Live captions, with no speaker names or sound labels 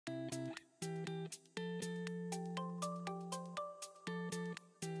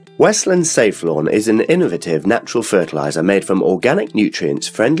Westland SafeLawn is an innovative natural fertiliser made from organic nutrients,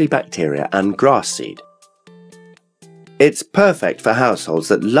 friendly bacteria and grass seed. It's perfect for households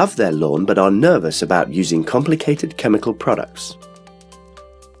that love their lawn but are nervous about using complicated chemical products.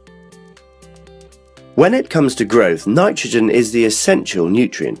 When it comes to growth, nitrogen is the essential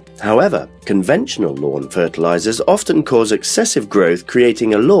nutrient. However, conventional lawn fertilisers often cause excessive growth,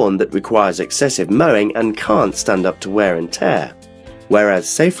 creating a lawn that requires excessive mowing and can't stand up to wear and tear, whereas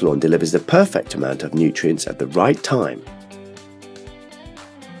SafeLawn delivers the perfect amount of nutrients at the right time.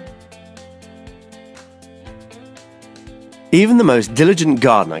 Even the most diligent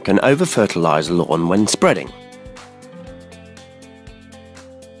gardener can over-fertilise a lawn when spreading.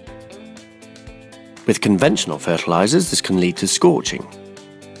 With conventional fertilisers, this can lead to scorching.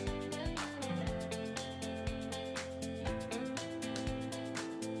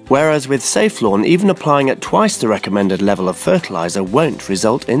 Whereas with SafeLawn, even applying at twice the recommended level of fertiliser won't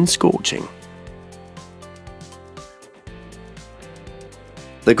result in scorching.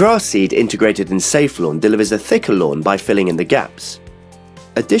 The grass seed integrated in SafeLawn delivers a thicker lawn by filling in the gaps.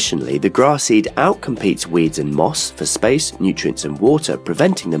 Additionally, the grass seed outcompetes weeds and moss for space, nutrients and water,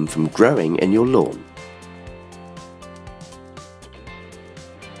 preventing them from growing in your lawn.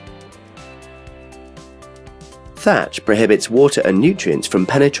 Thatch prohibits water and nutrients from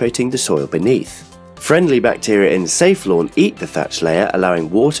penetrating the soil beneath. Friendly bacteria in SafeLawn eat the thatch layer,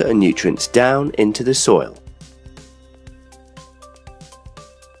 allowing water and nutrients down into the soil.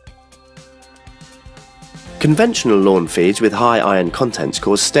 Conventional lawn feeds with high iron contents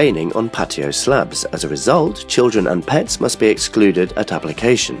cause staining on patio slabs. As a result, children and pets must be excluded at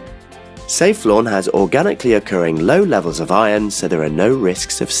application. SafeLawn has organically occurring low levels of iron, so there are no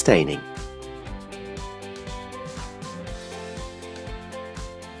risks of staining.